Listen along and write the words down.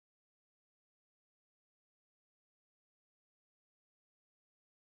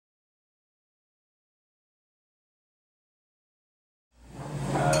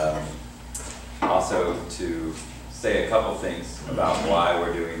to say a couple things about why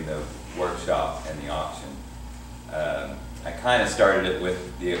we're doing the workshop and the auction. I kind of started it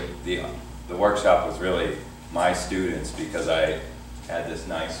with the workshop was really my students, because I had this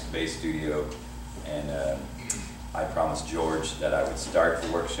nice bass studio, and I promised George that I would start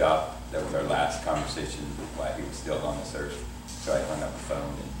the workshop. That was our last conversation while he was still on this earth. So I hung up the phone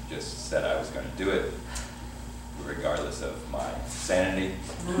and just said I was going to do it, regardless of my sanity.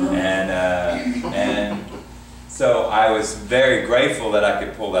 And so I was very grateful that I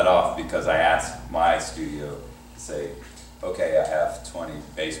could pull that off, because I asked my studio to say, okay, I have 20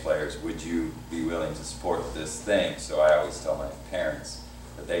 bass players, would you be willing to support this thing? So I always tell my parents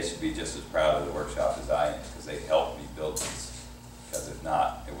that they should be just as proud of the workshop as I am, because they helped me build this. Because if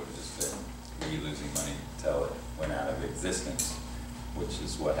not, it would have just been me losing money until it went out of existence, which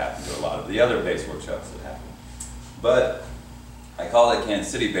is what happened to a lot of the other bass workshops that happened. But I call it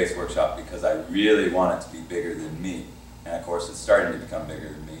Kansas City Bass Workshop because I really want it to be bigger than me. And of course, it's starting to become bigger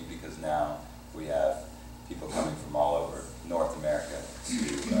than me, because now we have people coming from all over North America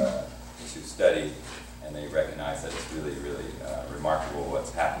to study, and they recognize that it's really, really remarkable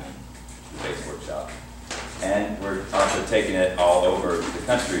what's happening in the bass workshop. And we're also taking it all over the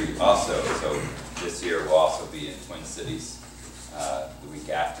country also. So this year we'll also be in Twin Cities. The week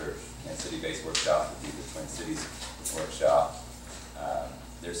after Kansas City Bass Workshop will be the Twin Cities Workshop.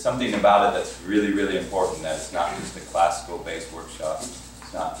 There's something about it that's really, really important, that it's not just a classical bass workshop,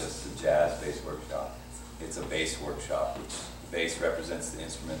 it's not just a jazz bass workshop, it's a bass workshop, which the bass represents the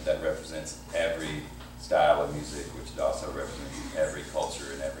instrument that represents every style of music, which also represents every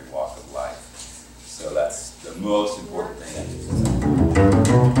culture and every walk of life. So that's the most important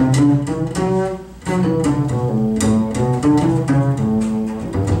thing.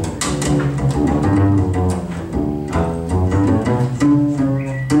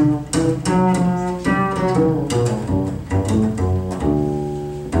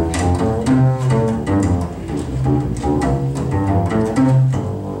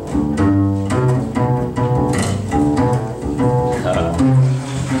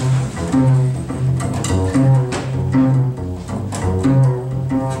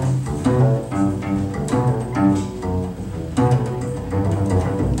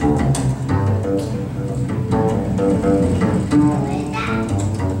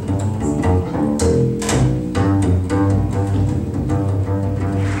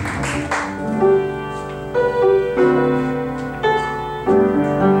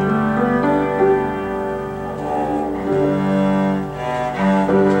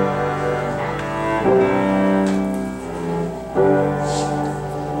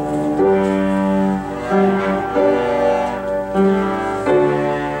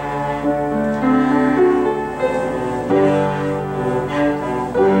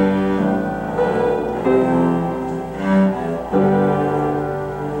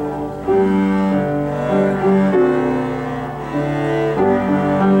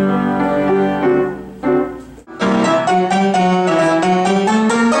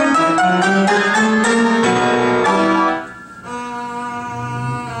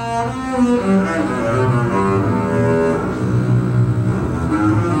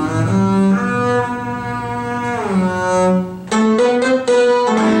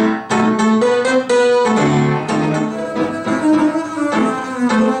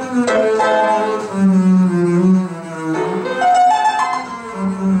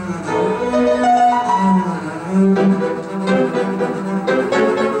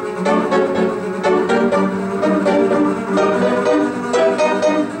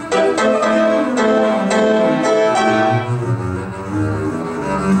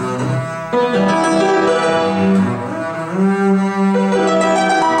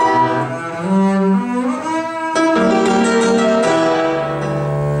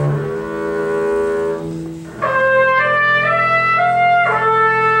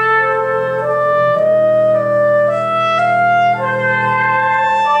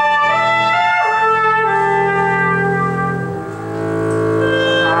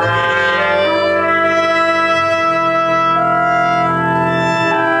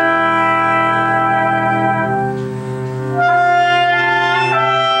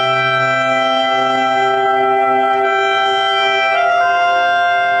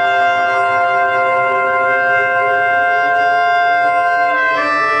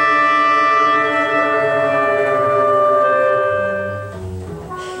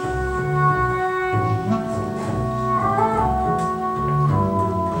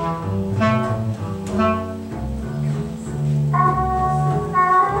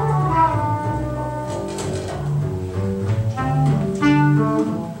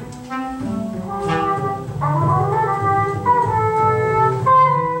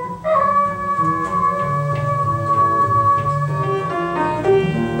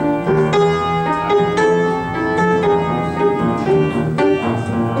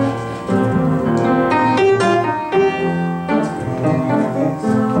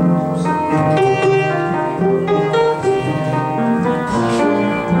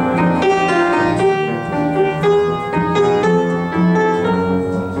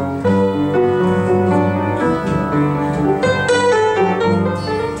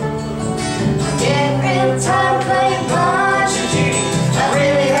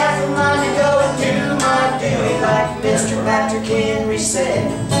 said,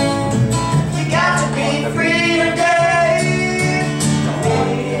 you got to be free today,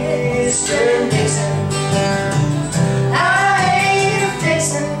 Mr. Nixon. I ain't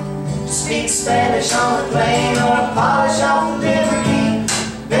fixin' to speak Spanish on the plane or polish off the Liberty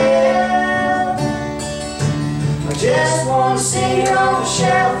Bell. I just want to sit here on the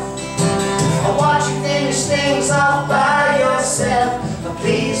shelf and watch you finish things off by yourself. But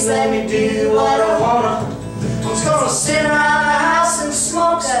please let me do what I wanna. I'm just gonna sit around the house and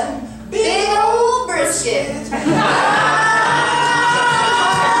smoke some big old brisket.